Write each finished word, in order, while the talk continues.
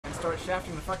start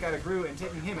shafting the fuck out of Gru and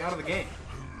taking him out of the game.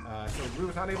 So Gru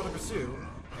was not able to pursue,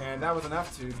 and that was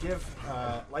enough to give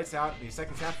Lights Out the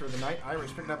second chapter of the night.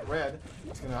 Irish picking up red.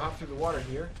 He's going to hop through the water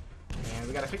here. And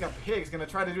we got to pick up Higgs. Going to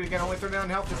try to do it again. Only 39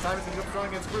 health this time. He's going to go strong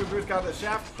against Gru. Gru's got the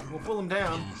shaft. We'll pull him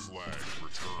down.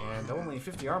 And only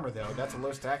 50 armor, though. That's a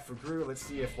low stack for Gru. Let's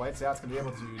see if Lights Out's going to be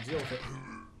able to deal with it.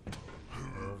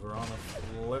 Over on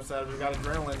the left side, we got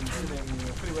Adrenaline sitting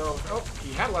pretty well. Oh,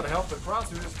 he had a lot of health, but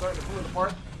Cross, who is starting to pull it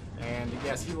apart. And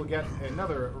yes, he will get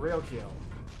another rail kill.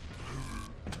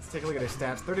 Let's take a look at his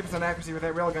stats. 30% accuracy with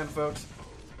that railgun, folks.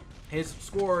 His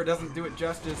score doesn't do it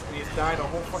justice, and he's died a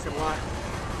whole fucking lot.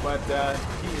 But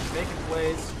he is making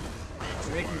plays. He's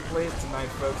making plays tonight,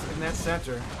 folks, in that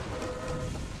center.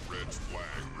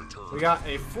 We got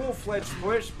a full-fledged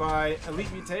push by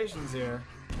Elite Mutations here.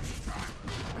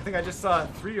 I think I just saw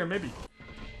 3 or maybe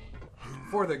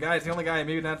 4 of the guys. The only guy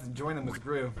maybe not to join them was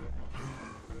Gru.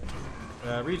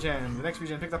 Regen. The next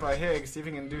regen picked up by Higgs. See if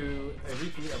he can do a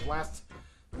repeat of last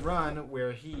run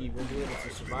where he will be able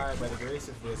to survive by the grace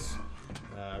of this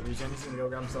regen. He's going to go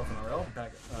grab himself an RL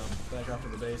back off to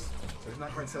the base. So he's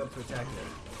not quite set up to attack yet.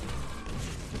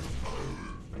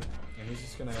 And he's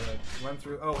just going to run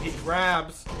through. Oh, he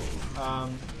grabs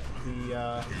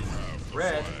the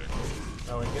red.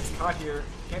 Oh, he gets caught here.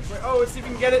 Can't quite. Oh, let's see if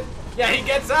he can get it. Yeah, he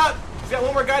gets out. He's got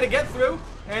one more guy to get through.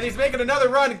 And he's making another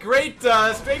run. Great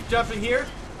strafe jumping here.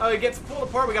 Oh, he gets pulled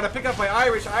apart. We got to pick up by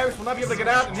Irish. Irish will not be able to get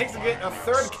out, and Higgs will get a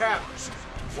third cap.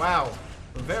 Wow.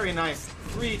 Very nice.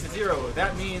 3-0.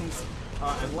 That means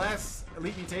unless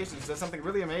Elite Mutations does something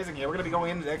really amazing here, we're going to be going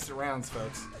into the extra rounds,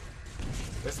 folks.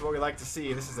 This is what we like to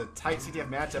see. This is a tight CTF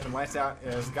matchup, and Lights Out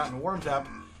has gotten warmed up,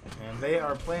 and they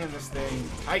are playing this thing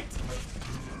tight.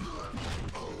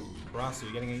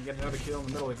 Rossi getting another kill in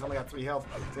the middle. He's only got 3 health.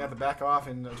 So he have to back off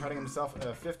and try to get himself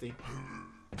 50.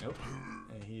 Nope.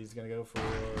 And he's going to go for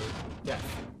death.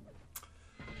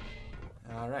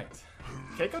 Alright.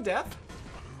 Keiko death?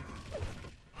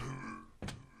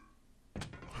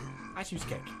 I choose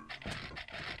Cake.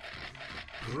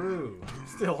 Gru.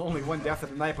 Still only 1 death of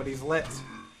the night, but he's let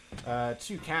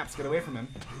 2 caps get away from him.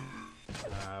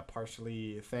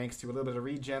 Partially thanks to a little bit of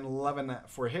regen loving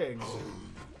for Higgs.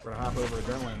 We're going to hop over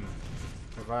Adrenaline,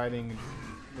 providing a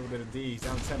little bit of D. He's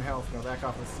down 10 health. Going to back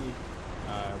off and see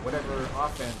whatever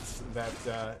offense that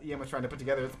EM was trying to put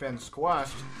together. It's been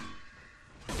squashed.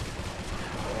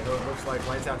 And it looks like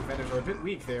Lights Out defenders are a bit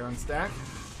weak there on stack.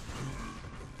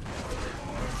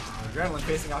 Adrenaline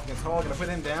facing off against Hall. Going to put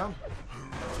him down.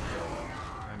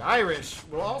 And Irish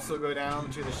will also go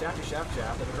down to the Shafty Shaft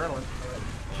of Adrenaline.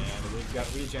 And we've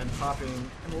got regen popping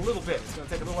in a little bit. It's going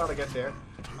to take a little while to get there.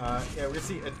 Yeah, we're going to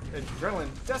see Adrenaline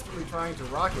desperately trying to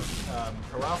rocket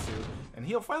Karasu. And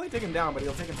he'll finally take him down, but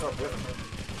he'll take himself with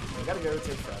him. We got to go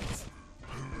take friends.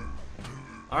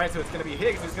 Alright, so it's going to be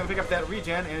Higgs who's going to pick up that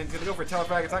regen, and he's going to go for a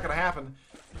telefrag. It's not going to happen.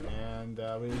 And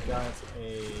we've got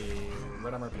a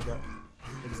red armor pickup.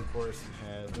 Higgs, of course,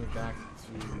 has moved back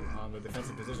to on the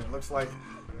defensive position. It looks like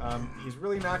he's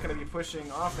really not going to be pushing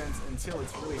offense until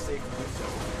it's really safe to do so.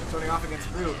 Starting off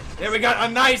against Gru. There we got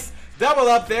a nice double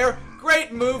up there.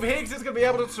 Great move. Higgs is going to be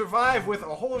able to survive with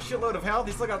a whole shitload of health.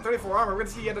 He's still got 34 armor. We're going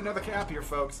to see yet another cap here,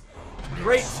 folks.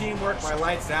 Great teamwork by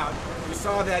Lights Out. We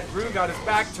saw that Gru got his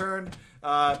back turned.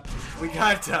 We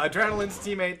got Adrenaline's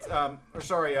teammate,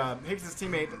 Higgs'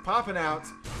 teammate popping out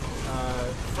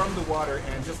from the water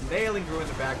and just nailing Gru in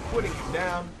the back, putting him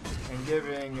down, and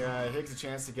giving Higgs a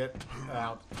chance to get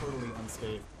out totally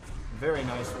unscathed. Very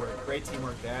nice work. Great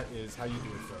teamwork. That is how you do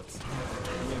it, folks.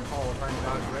 Ian Paul trying to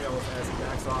dodge rails as he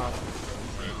backs off.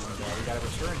 And we got a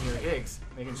return here. Higgs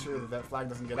making sure that that flag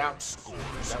doesn't get out.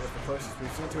 That was the closest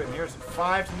we've seen to it. And here's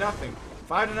 5-0.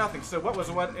 5-0. So what was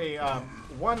a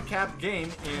 1-cap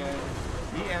game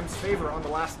in EM's favor on the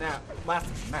last map, not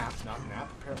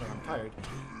nap. Apparently I'm tired.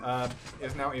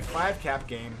 Is now a 5-cap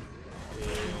game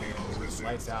in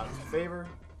Lights Out's favor,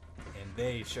 and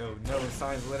they show no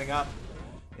signs of letting up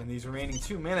in these remaining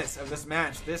 2 minutes of this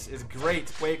match. This is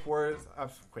great. Quake Wars,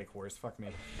 fuck me.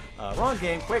 Wrong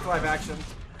game. Quake live action.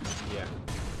 Yeah.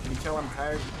 Can you tell I'm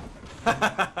tired?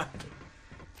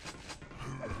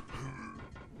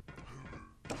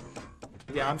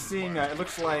 Yeah, I'm seeing, it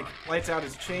looks like Lights Out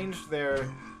has changed their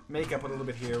makeup a little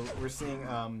bit here. We're seeing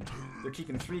they're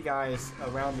keeping 3 guys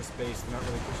around the space. They're not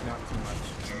really pushing out too much.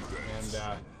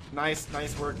 And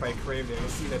nice work by Crave there. You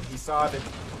see that he saw that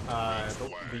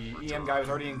the EM guy was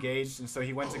already engaged, and so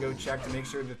he went to go check to make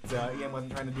sure that EM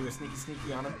wasn't trying to do a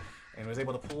sneaky on him, and was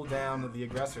able to pull down the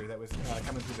aggressor that was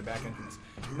coming through the back entrance.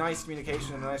 Nice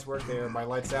communication and nice work there by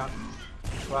Lights Out.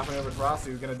 Swapping over to Karasu,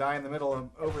 who's going to die in the middle,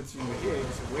 over to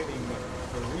Higgs, waiting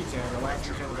for the regen, the last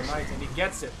regen of the night, and he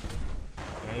gets it.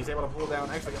 And he's able to pull down,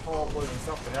 actually Hall blows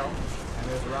himself to hell. And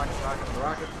there's the rocket,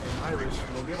 and Irish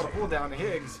will be able to pull down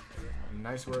Higgs.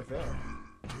 Nice work there.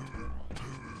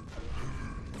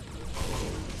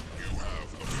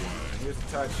 And here's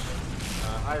the touch.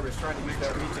 Irish trying to use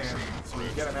that regen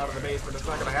to get him out of the base, but it's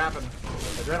not going to happen.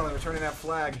 Adrenaline returning that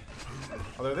flag.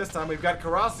 Although this time we've got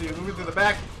Karasu moving through the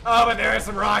back. Oh, but there are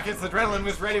some rockets. Adrenaline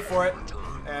was ready for it.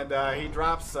 And he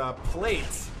drops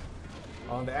plates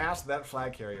on the ass of that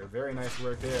flag carrier. Very nice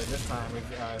work there. And this time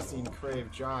we've seen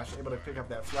Crave Josh able to pick up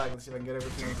that flag. Let's see if I can get over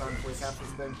to him in time before he taps this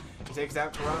thing. He takes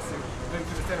out Karasu, moving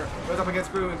to the center, goes up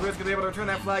against Brew, and Brew's going to be able to return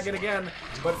that flag in again.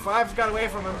 But Five's got away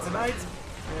from him tonight.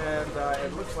 And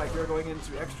it looks like we're going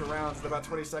into extra rounds in about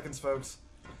 20 seconds, folks.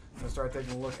 We'll start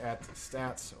taking a look at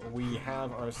stats. We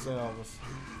have ourselves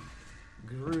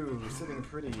Gru sitting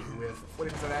pretty with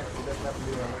 40% accuracy. Doesn't have to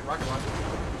do a rocket launcher.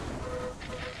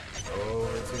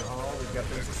 Over to Hall, we've got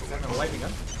 36% on a lightning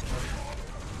gun.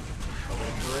 Over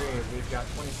to Grave, we've got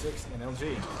 26 in LG.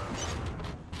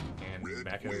 And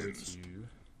back over to...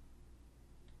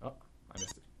 Oh, I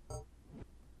missed it.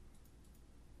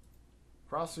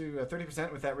 Karasu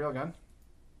 30% with that railgun.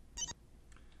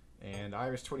 And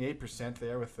Irish 28%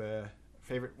 there with the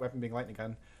favorite weapon being lightning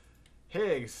gun.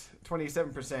 Higgs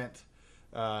 27%.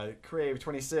 Crave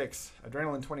 26.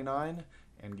 Adrenaline 29.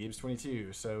 And Gibbs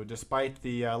 22. So despite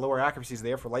the lower accuracies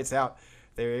there for lights out,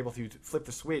 they're able to flip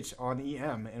the switch on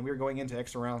EM. And we're going into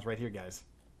extra rounds right here, guys.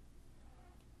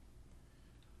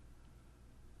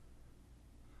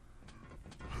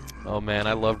 Oh man,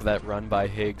 I loved that run by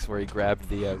Higgs where he grabbed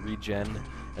the regen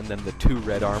and then the 2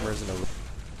 red armors in a row.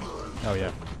 Oh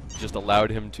yeah. Just allowed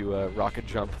him to rocket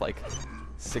jump like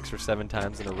 6 or 7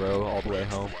 times in a row all the way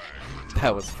home.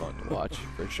 That was fun to watch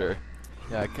for sure.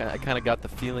 Yeah, I kind of got the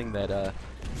feeling that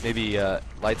maybe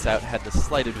Lights Out had the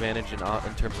slight advantage in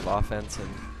terms of offense,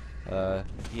 and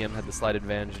EM had the slight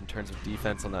advantage in terms of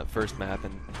defense on that first map,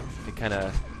 and it kind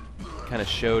of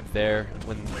showed there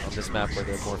on this map where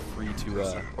they're more free to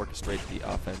orchestrate the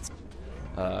offense.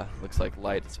 Looks like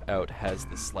Lights Out has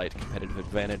the slight competitive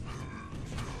advantage.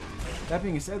 That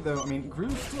being said, though, I mean,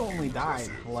 Groove still only died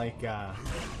like, you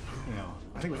know,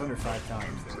 I think it was under 5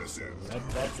 times there, so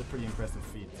that's a pretty impressive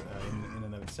feat in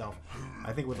and of itself.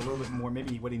 I think with a little bit more,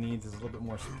 maybe what he needs is a little bit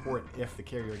more support if the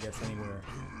carrier gets anywhere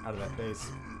out of that base.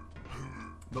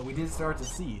 But we did start to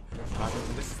see,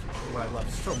 this is what I love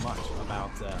so much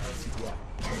about CTF.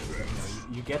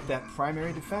 You know, you get that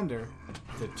primary defender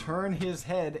to turn his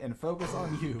head and focus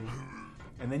on you,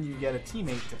 and then you get a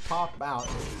teammate to pop out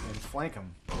and flank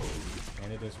him.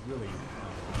 And it is really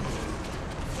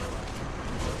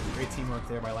great teamwork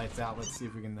there by Lights Out. Let's see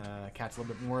if we can catch a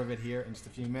little bit more of it here in just a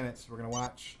few minutes. We're going to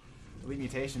watch Elite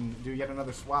Mutation do yet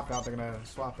another swap out. They're going to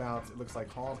swap out. It looks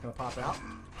like Hall's going to pop out.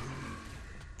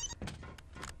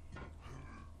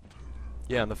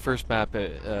 Yeah, on the first map,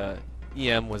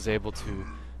 EM was able to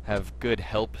have good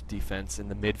help defense in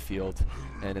the midfield,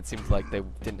 and it seemed like they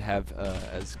didn't have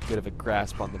as good of a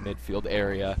grasp on the midfield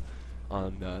area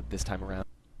on this time around.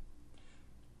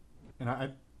 And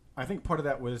I think part of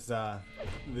that was the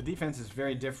defense is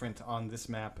very different on this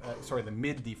map. Sorry, the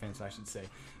mid defense, I should say,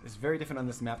 is very different on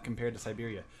this map compared to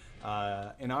Siberia.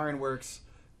 In Ironworks,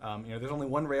 you know, there's only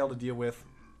one rail to deal with.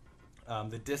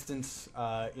 The distance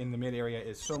in the mid area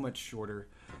is so much shorter,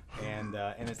 and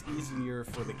it's easier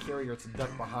for the carrier to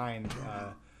duck behind,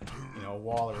 you know, a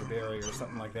wall or a barrier or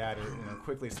something like that, or you know,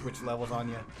 quickly switch levels on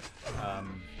you.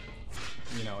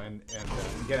 You know, and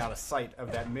get out of sight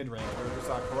of that mid-range. Where we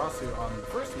saw Karasu on the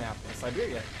first map in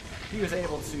Siberia, he was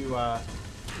able to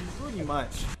pretty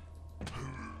much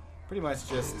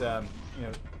just you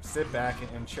know, sit back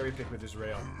and cherry pick with his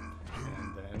rail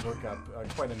and work up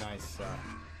quite a nice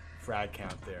frag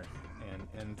count there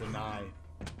and deny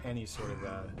any sort of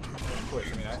push.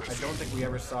 I mean, I don't think we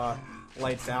ever saw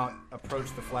Lights Out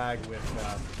approach the flag with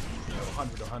you know,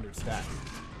 100 stack.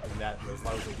 And that was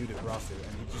largely due to Karasu,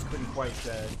 and he just couldn't quite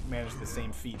manage the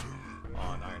same feat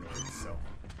on Ironworks. So,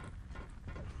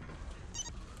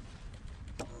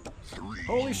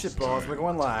 holy shit balls, we're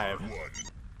going live.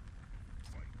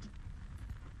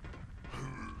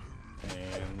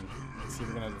 And let's see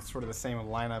if we're gonna sort of the same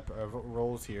lineup of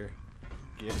roles here.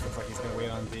 Gibbs looks like he's gonna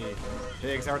wait on D.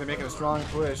 Higgs already making a strong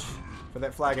push for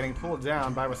that flag, getting pulled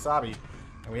down by Wasabi.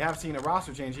 And we have seen a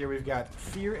roster change here. We've got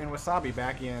Fear and Wasabi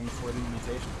back in for the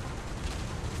mutation.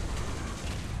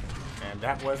 And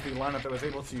that was the lineup that was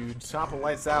able to topple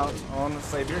Lights Out on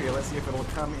Siberia. Let's see if it'll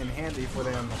come in handy for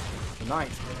them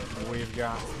tonight. We've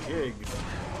got Giggs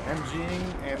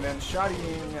MGing and then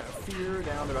shottying Fear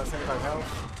down to about 75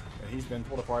 health. And he's been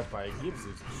pulled apart by Gibbs'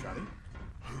 shotty.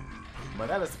 But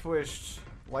that has pushed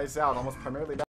Lights Out almost primarily back.